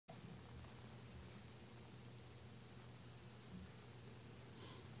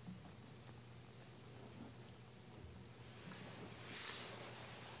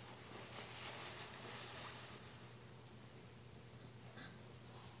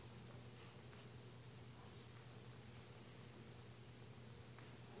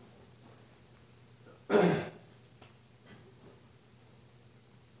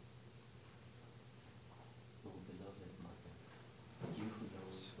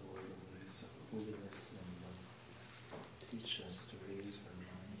teach us to raise our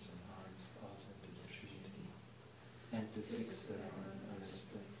minds and hearts out into the Trinity, and to fix them on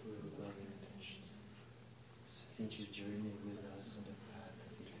respectful, loving attention. Since you journey with us on the path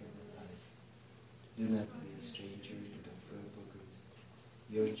of eternal life, do not be a stranger to the verbal groups.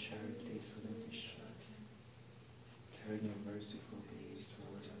 Your charity is willing to shout. Turn your merciful gaze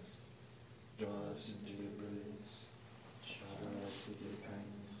towards us. Draw us into your brilliance. Shower us with your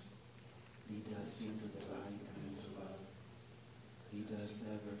kindness. Lead us into the light and into love. Lead us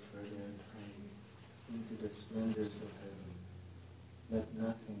ever further and higher into the splendors of heaven. Let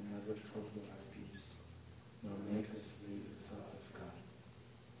nothing ever trouble our peace, nor make us leave the thought of God,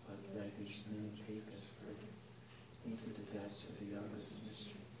 but let each minute take us further into the depths of the august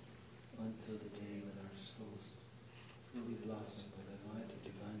mystery, until the day when our souls, truly blossom by the light of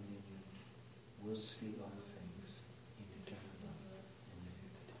divine union, will see all things in eternal love and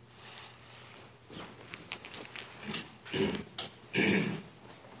unity.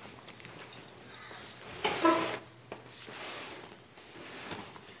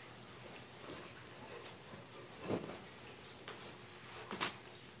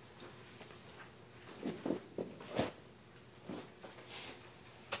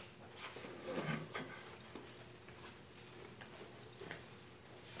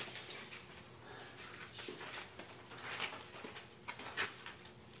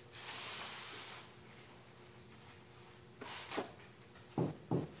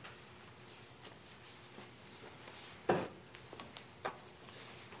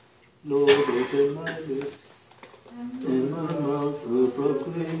 Lord, open my lips, and my mouth will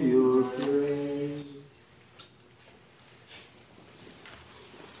proclaim your praise.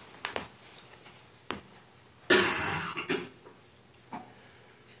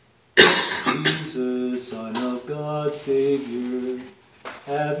 Jesus, Son of God, Savior,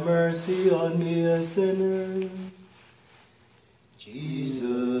 have mercy on me, a sinner.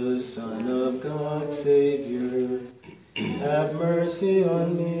 Jesus, Son of God, Savior, have mercy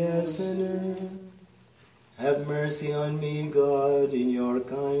on me, a sinner. Have mercy on me, God, in your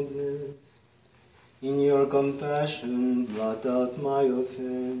kindness. In your compassion, blot out my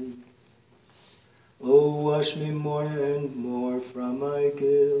offense. Oh, wash me more and more from my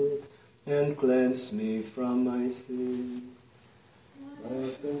guilt, and cleanse me from my sin. My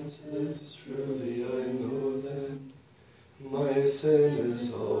offenses, truly I know them. My sin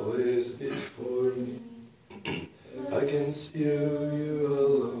is always before me. Against you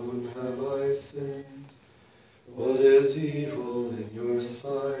alone have I sinned. What is evil in your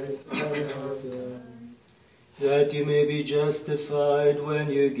sight I have done? That you may be justified when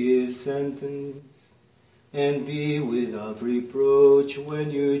you give sentence, and be without reproach when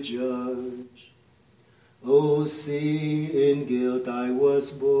you judge. Oh, see, in guilt I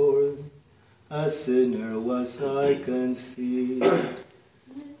was born, a sinner was I conceived.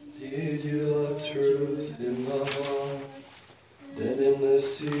 Did you love truth in the heart? Then in the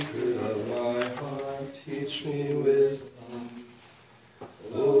secret of my heart teach me wisdom.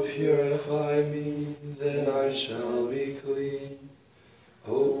 Oh, purify me, then I shall be clean.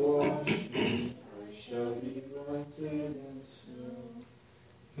 Oh, wash me, I shall be whiter than snow.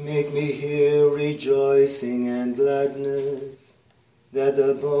 Make me hear rejoicing and gladness, that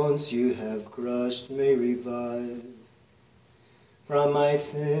the bones you have crushed may revive. From my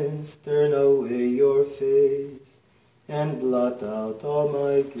sins turn away your face, and blot out all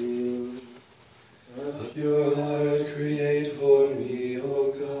my guilt. A pure heart create for me,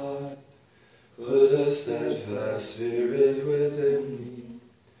 O God. Put a steadfast spirit within me.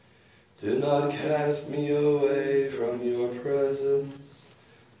 Do not cast me away from your presence,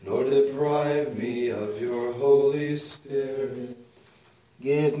 nor deprive me of your Holy Spirit.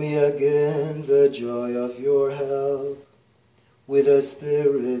 Give me again the joy of your help. With a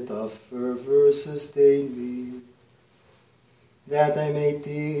spirit of fervor sustain me, that I may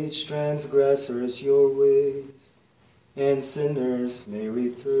teach transgressors your ways, and sinners may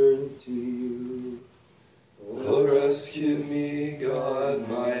return to you. O rescue me, God,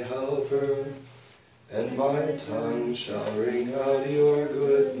 my helper, and my tongue shall ring out your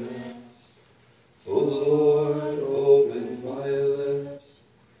goodness. O Lord, open my lips,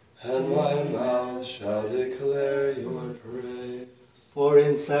 and my mouth shall declare your praise. For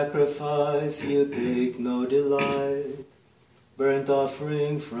in sacrifice you take no delight, burnt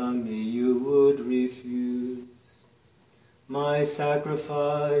offering from me you would refuse. My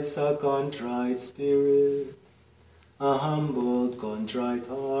sacrifice, a contrite spirit, a humbled, contrite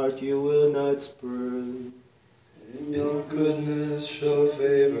heart you will not spurn. In your goodness show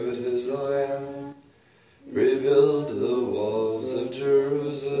favor to Zion, rebuild the walls of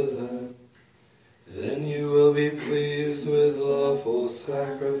Jerusalem. Then you will be pleased with joyful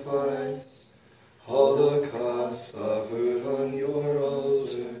sacrifice, holocaust offered on your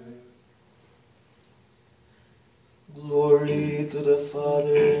altar. Glory to the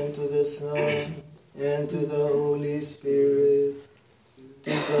Father, and to the Son, and to the Holy Spirit,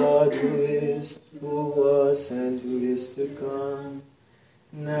 to God who is, who was, and who is to come,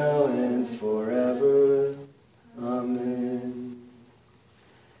 now and forever. Amen.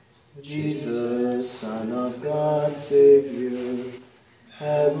 Jesus, Son of God, Savior,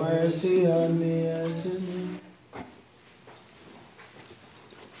 have mercy on me, a sinner.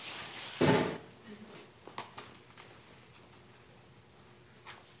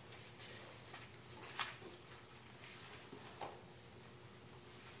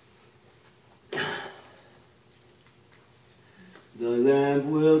 The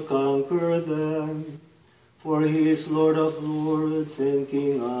Lamb will conquer them, for he is Lord of lords and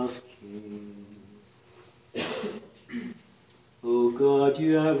King of kings. O God,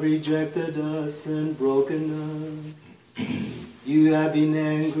 you have rejected us and broken us. You have been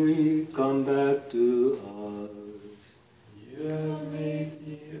angry, come back to us. You have made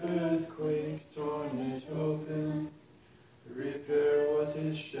the earthquake, torn it open. Repair what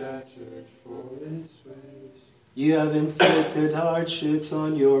is shattered for its waves. You have inflicted hardships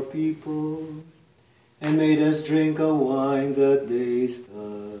on your people, and made us drink a wine that they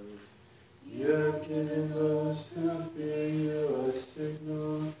starve. You have given those who fear you a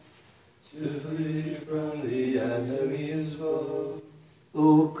signal to flee from the enemy's foe.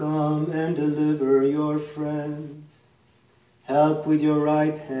 O come and deliver your friends. Help with your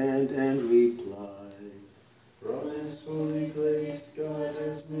right hand and reply. From his holy place God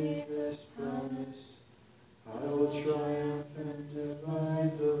has made this promise. I will triumph and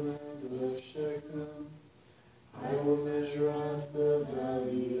divide the land of Shechem. I will measure out the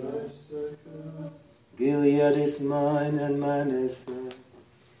valley of Succoth. Gilead is mine and Manasseh.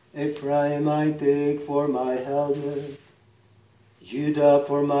 Ephraim I take for my helmet. Judah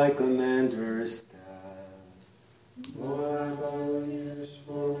for my commander's staff. Moab I will use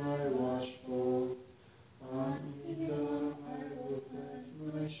for my washbowl. On Edom I will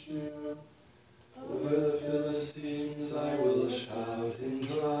plant my shield. Over the Philistines I will shout in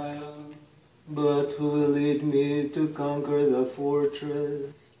triumph. But who will lead me to conquer the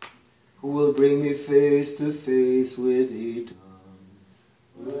fortress? Who will bring me face to face with Edom?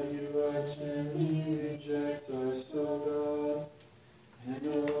 Will you utterly reject us, O God, and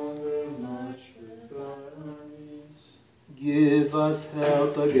no longer march with our armies? Give us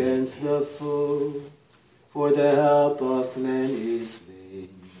help against the foe, for the help of men is vain.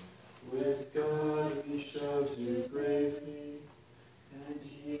 With God we shall do bravely, and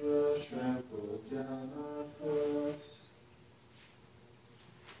he will trample down our foes.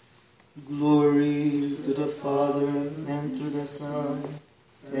 Glory to the Father, and to the Son,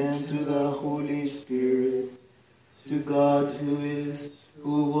 and to the Holy Spirit, to God who is,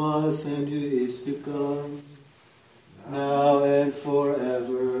 who was, and who is to come, now and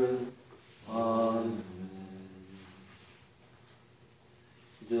forever. Amen.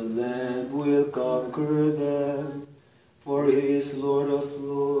 The Lamb will conquer them, for he is Lord of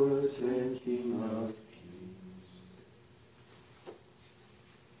lords and King of kings.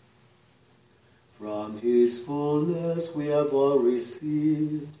 From his fullness we have all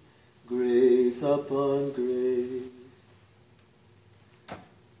received grace upon grace.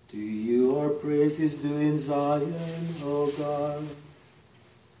 To you our praise is due in Zion, O God.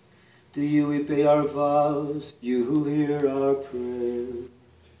 To you we pay our vows, you who hear our prayer.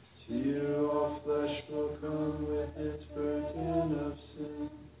 To you all flesh will come with its burden of sin.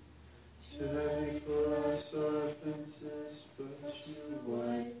 Too heavy for us our offenses, but you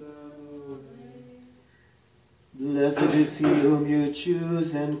wipe them away. Blessed is he whom you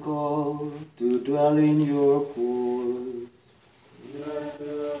choose and call to dwell in your courts. You are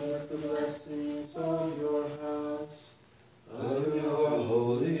filled with the blessings of your house, of your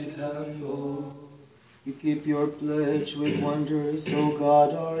holy temple. You keep your pledge with wonders, O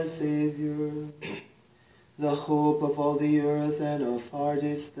God our Savior, the hope of all the earth and of our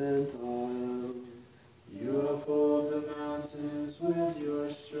distant isles. You uphold the mountains with your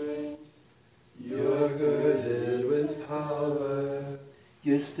strength, your girded with power.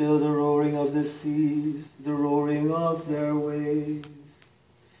 You still the roaring of the seas, the roaring of their waves,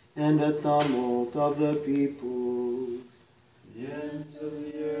 and the tumult of the peoples. The ends of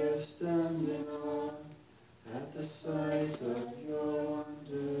the earth stand in awe at the sight of your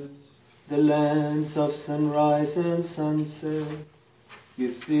wonders. The lands of sunrise and sunset, you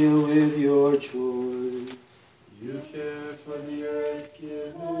fill with your joy. You care for the earth, give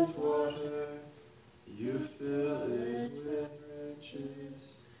it water. You fill it with rain.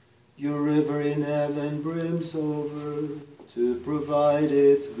 in heaven brims over to provide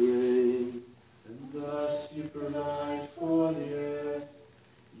its grain. And thus you provide for the earth,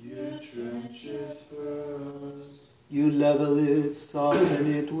 you drench its furrows. You level it,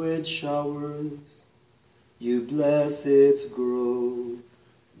 soften it with showers. You bless its growth.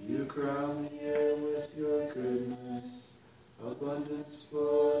 You crown the air with your goodness. Abundance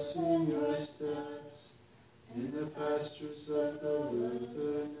flows in your steps. In the pastures of the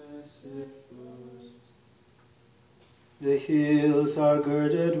wilderness it flows. The hills are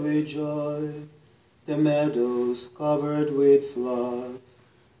girded with joy, the meadows covered with flocks.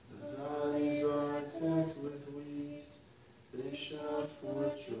 The valleys are decked with wheat. They shout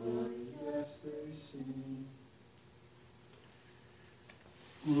for joy, yes, they sing.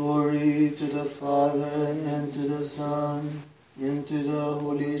 Glory to the Father, and to the Son, and to the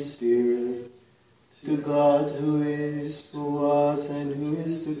Holy Spirit, to God who is, who was, and who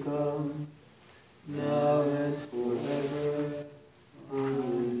is to come, now and forever.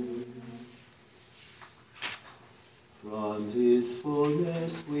 Amen. From his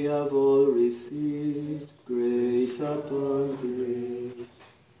fullness we have all received grace upon grace.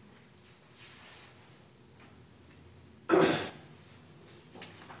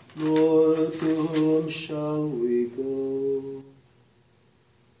 Lord, to whom shall we go?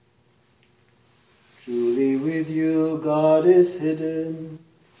 Truly with you God is hidden,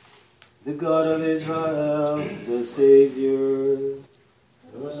 the God of Israel, the Savior.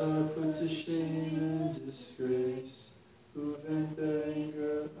 Those are put to shame and disgrace, who vent their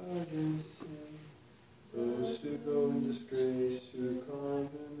anger against him. Those who go in disgrace, who carve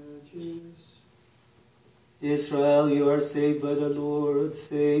images. Israel, you are saved by the Lord,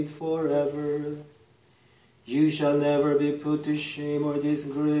 saved forever. You shall never be put to shame or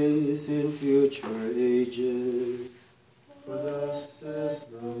disgrace in future ages. For thus says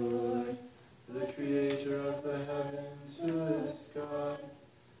the Lord, the Creator of the heavens, who is God,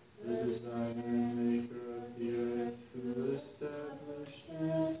 the designer and maker of the earth, who established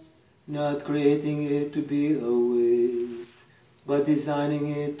it. Not creating it to be a waste, but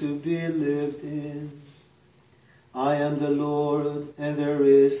designing it to be lived in. I am the Lord, and there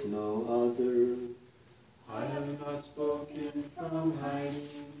is no other. I have not spoken from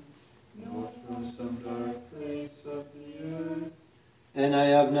hiding, nor from some dark place of the earth. And I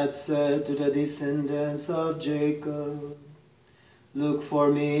have not said to the descendants of Jacob, look for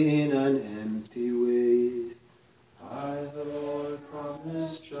me in an empty waste. I, the Lord,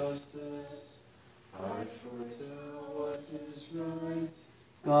 promise justice. I foretell what is right.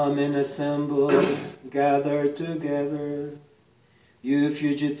 Come and assemble, gather together, you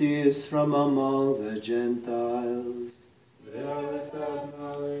fugitives from among the Gentiles. They are without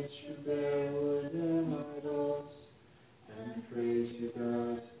knowledge, who bear wooden idols, and pray to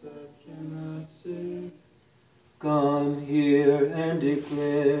gods that cannot save. Come here and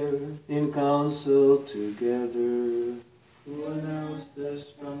declare in council together. Who announced this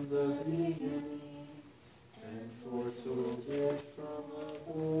from the beginning, and foretold it from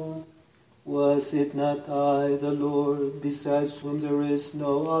of old? Was it not I, the Lord, besides whom there is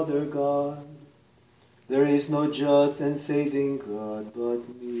no other God? There is no just and saving God but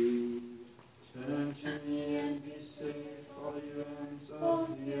me. Turn to me and be safe, all you ends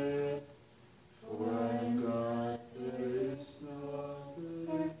of the earth. For I am God, there is no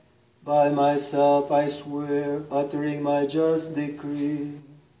other. By myself I swear, uttering my just decree,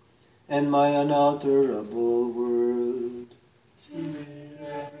 and my unalterable word. To me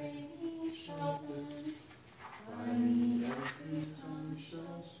every knee shall bend, by me every tongue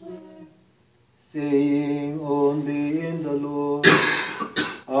shall swear. Saying only in the Lord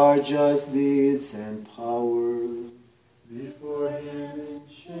are just deeds and power. Before him in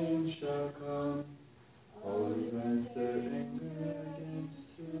shame shall come, all who vent their anger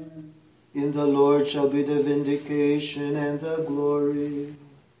against him. In the Lord shall be the vindication and the glory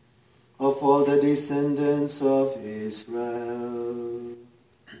of all the descendants of Israel.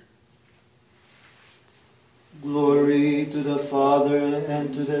 Glory to the Father,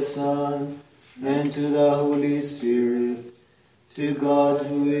 and to the Son, and to the Holy Spirit, to God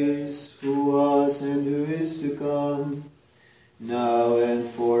who is, who was, and who is to come, now and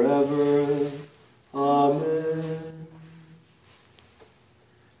forever. Amen.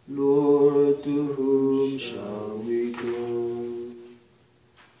 Lord, to whom shall we go?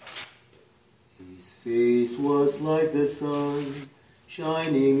 His face was like the sun,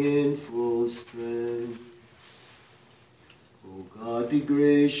 shining in full strength. O God, be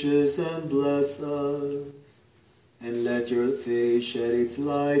gracious and bless us, and let your face shed its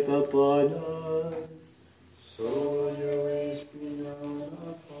light upon us. So will your ways be known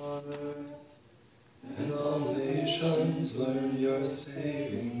upon earth, and all nations learn your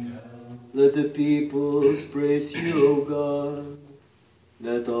saving help. Let the peoples praise you, O God.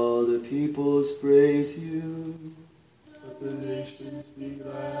 Let all the peoples praise you. Let the nations be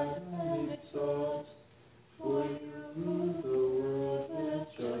glad and exalt, for you rule the world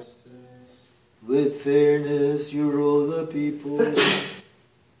with justice. With fairness you rule the peoples.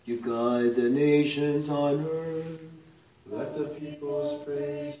 You guide the nations on earth. Let the peoples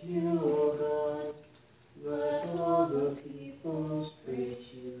praise you, O God. Let all the peoples praise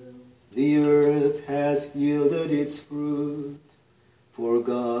you. The earth has yielded its fruit, for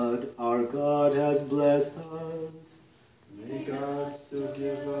God, our God, has blessed us. May God still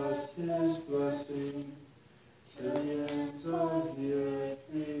give us his blessing, till the ends of the earth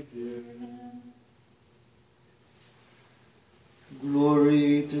revere him.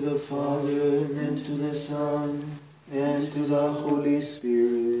 Glory to the Father, and to the Son, and to the Holy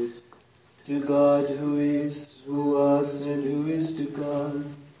Spirit, to God who is, who was, and who is to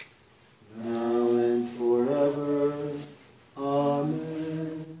come, now and forever.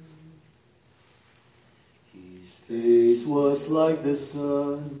 Amen. His face was like the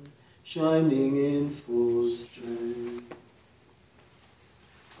sun, shining in full strength.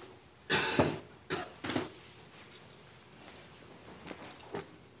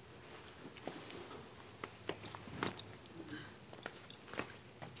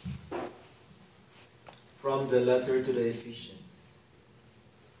 From the letter to the Ephesians.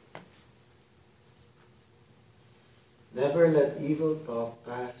 Never let evil talk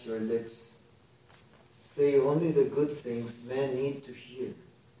pass your lips. Say only the good things men need to hear,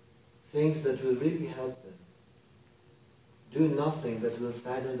 things that will really help them. Do nothing that will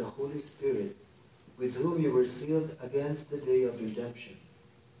sadden the Holy Spirit, with whom you were sealed against the day of redemption.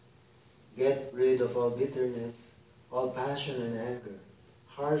 Get rid of all bitterness, all passion and anger,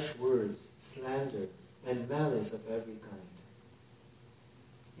 harsh words, slander, and malice of every kind.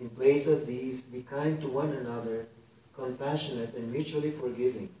 In place of these, be kind to one another, compassionate and mutually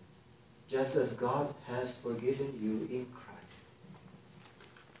forgiving, just as God has forgiven you in Christ.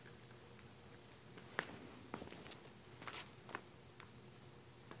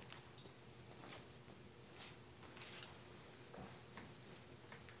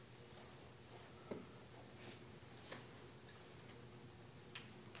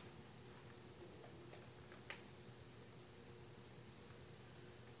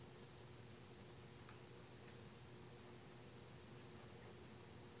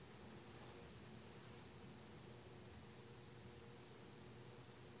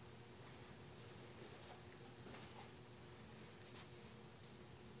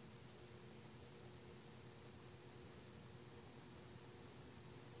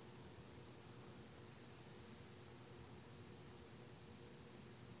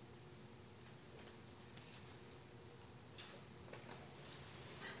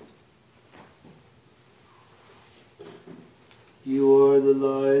 You are the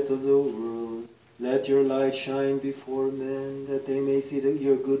light of the world. Let your light shine before men, that they may see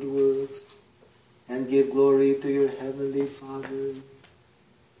your good works and give glory to your heavenly Father.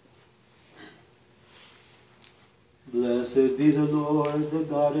 Blessed be the Lord, the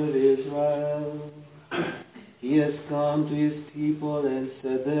God of Israel. He has come to his people and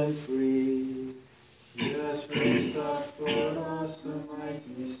set them free. He has raised up for us a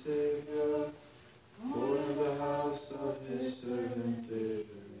mighty Savior, born of the house of his servant David.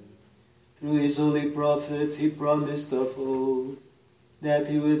 Through his holy prophets he promised of old that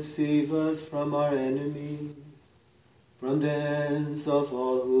he would save us from our enemies, from the hands of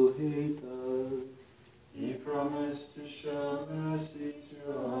all who hate us. He promised to show mercy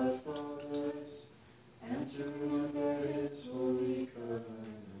to our fathers and to remember his holy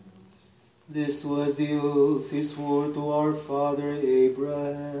covenant. This was the oath he swore to our father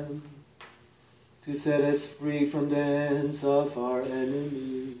Abraham, to set us free from the hands of our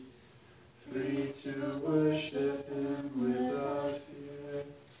enemies, free to worship him without fear,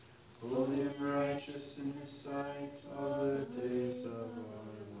 holy and righteous in his sight all the days of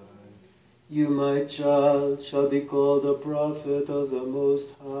our life. You, my child, shall be called a prophet of the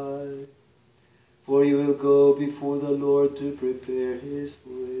Most High, for you will go before the Lord to prepare his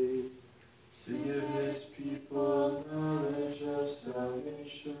way, to give his people knowledge of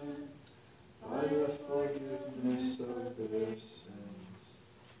salvation by the forgiveness of their sins.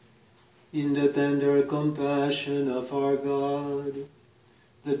 In the tender compassion of our God,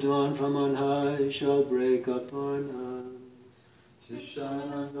 the dawn from on high shall break upon us, to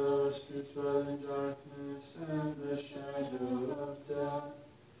shine on those who dwell in darkness and the shadow of death,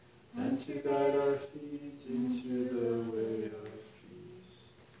 and to guide our feet into the way of peace.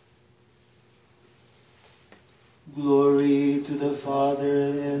 Glory to the Father,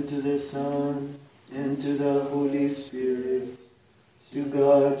 and to the Son, and to the Holy Spirit, to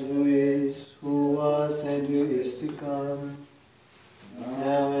God who is, who was, and who is to come,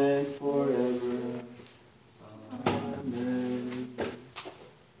 now and forever. Amen.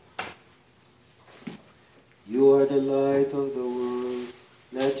 You are the light of the world.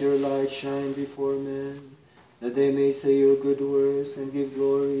 Let your light shine before men, that they may say your good works and give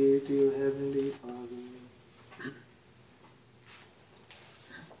glory to your heavenly Father.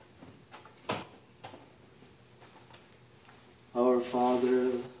 Our Father,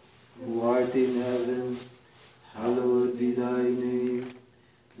 who art in heaven, hallowed be thy name.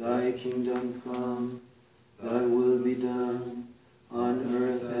 Thy kingdom come, thy will be done, on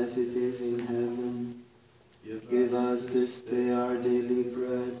earth as it is in heaven. Give us this day our daily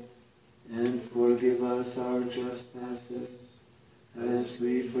bread, and forgive us our trespasses, as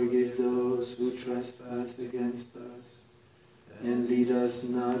we forgive those who trespass against us. And lead us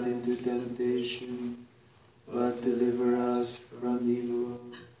not into temptation, but deliver us from evil.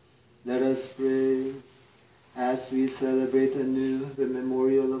 Let us pray. As we celebrate anew the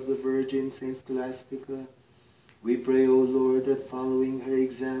memorial of the Virgin Saint Scholastica, we pray, O Lord, that following her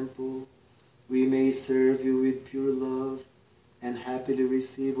example, we may serve you with pure love and happily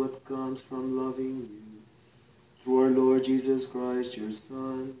receive what comes from loving you. Through our Lord Jesus Christ, your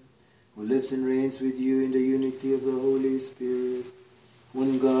Son, who lives and reigns with you in the unity of the Holy Spirit,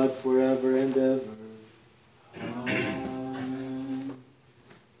 one God forever and ever. Amen.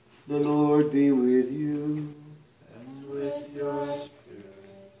 The Lord be with you. And with your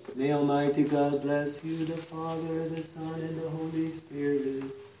spirit. May Almighty God bless you, the Father, the Son, and the Holy Spirit.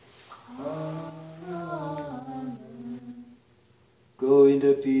 Amen. Go in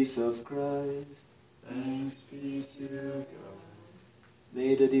the peace of Christ. Thanks be to God.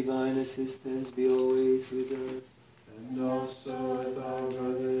 May the divine assistance be always with us. And also with our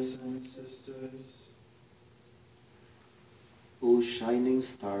brothers and sisters. O shining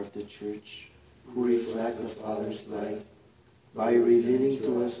star of the Church, who reflect the Father's light, by revealing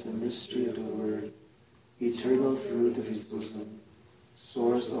to us the mystery of the Word, eternal fruit of his bosom,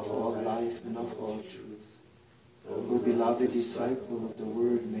 source of all life and of all truth. O beloved disciple of the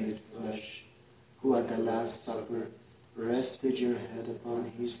Word made flesh, who at the Last Supper rested your head upon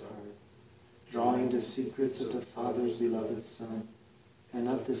his heart, drawing the secrets of the Father's beloved Son and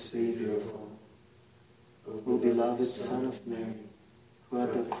of the Savior of all. O beloved Son of Mary, who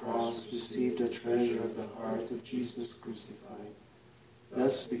at the cross received the treasure of the heart of Jesus crucified,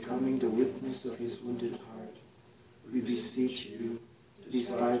 thus becoming the witness of his wounded heart, we beseech you,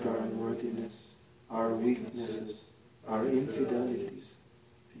 despite our unworthiness, our weaknesses, our infidelities,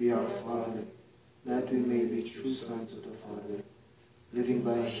 be our Father, that we may be true sons of the Father, living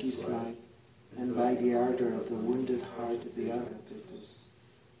by his light and by the ardor of the wounded heart of the Agapetus,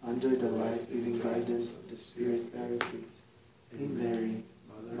 under the life-giving guidance of the Spirit Paraclete, in Mary,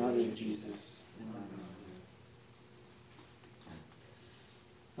 Mother of Jesus.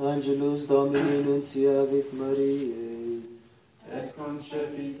 Amen. Angelus Domini nunciavit Mariae, Et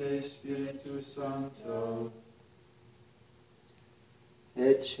concepite Spiritus Sancto,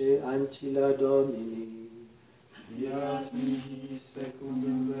 Ecce ancilla Domini, fiat mihi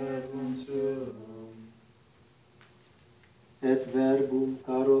secundum verbum tuum, et verbum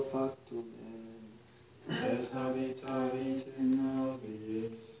caro factum est. et habitavit in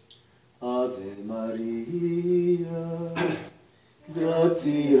nobis. Ave Maria,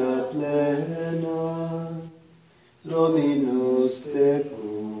 gratia plena, Dominus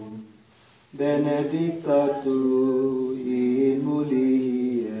tecum, benedicta tu in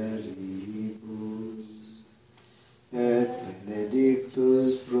mulieribus, et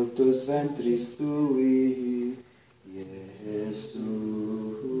benedictus fructus ventris tui, Jesus.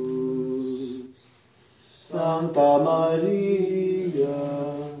 Santa Maria,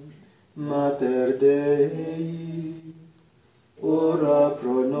 Mater Dei, ora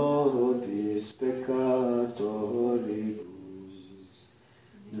pro nobis peccatoribus,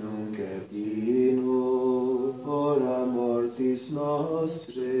 nunc et in hora mortis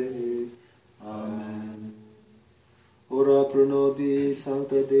nostrae. Amen. Ora pro nobis,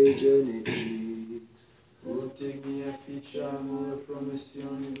 Sancta Dei Genitrix, Ut digni efficiamur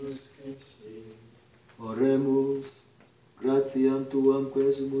promissionibus Christi. Oremus, gratiam tuam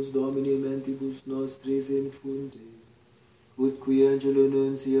quesumus Domini mentibus nostris infunde, ut qui angelo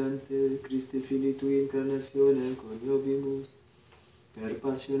nunciante Christi Filii tui incarnationem coniovimus, per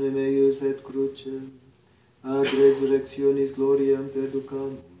passionem eius et crucem, ad resurrectionis gloriam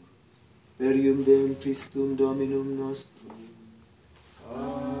perducamur, per ium Deum Christum Dominum nostrum.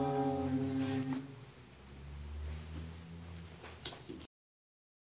 Amen.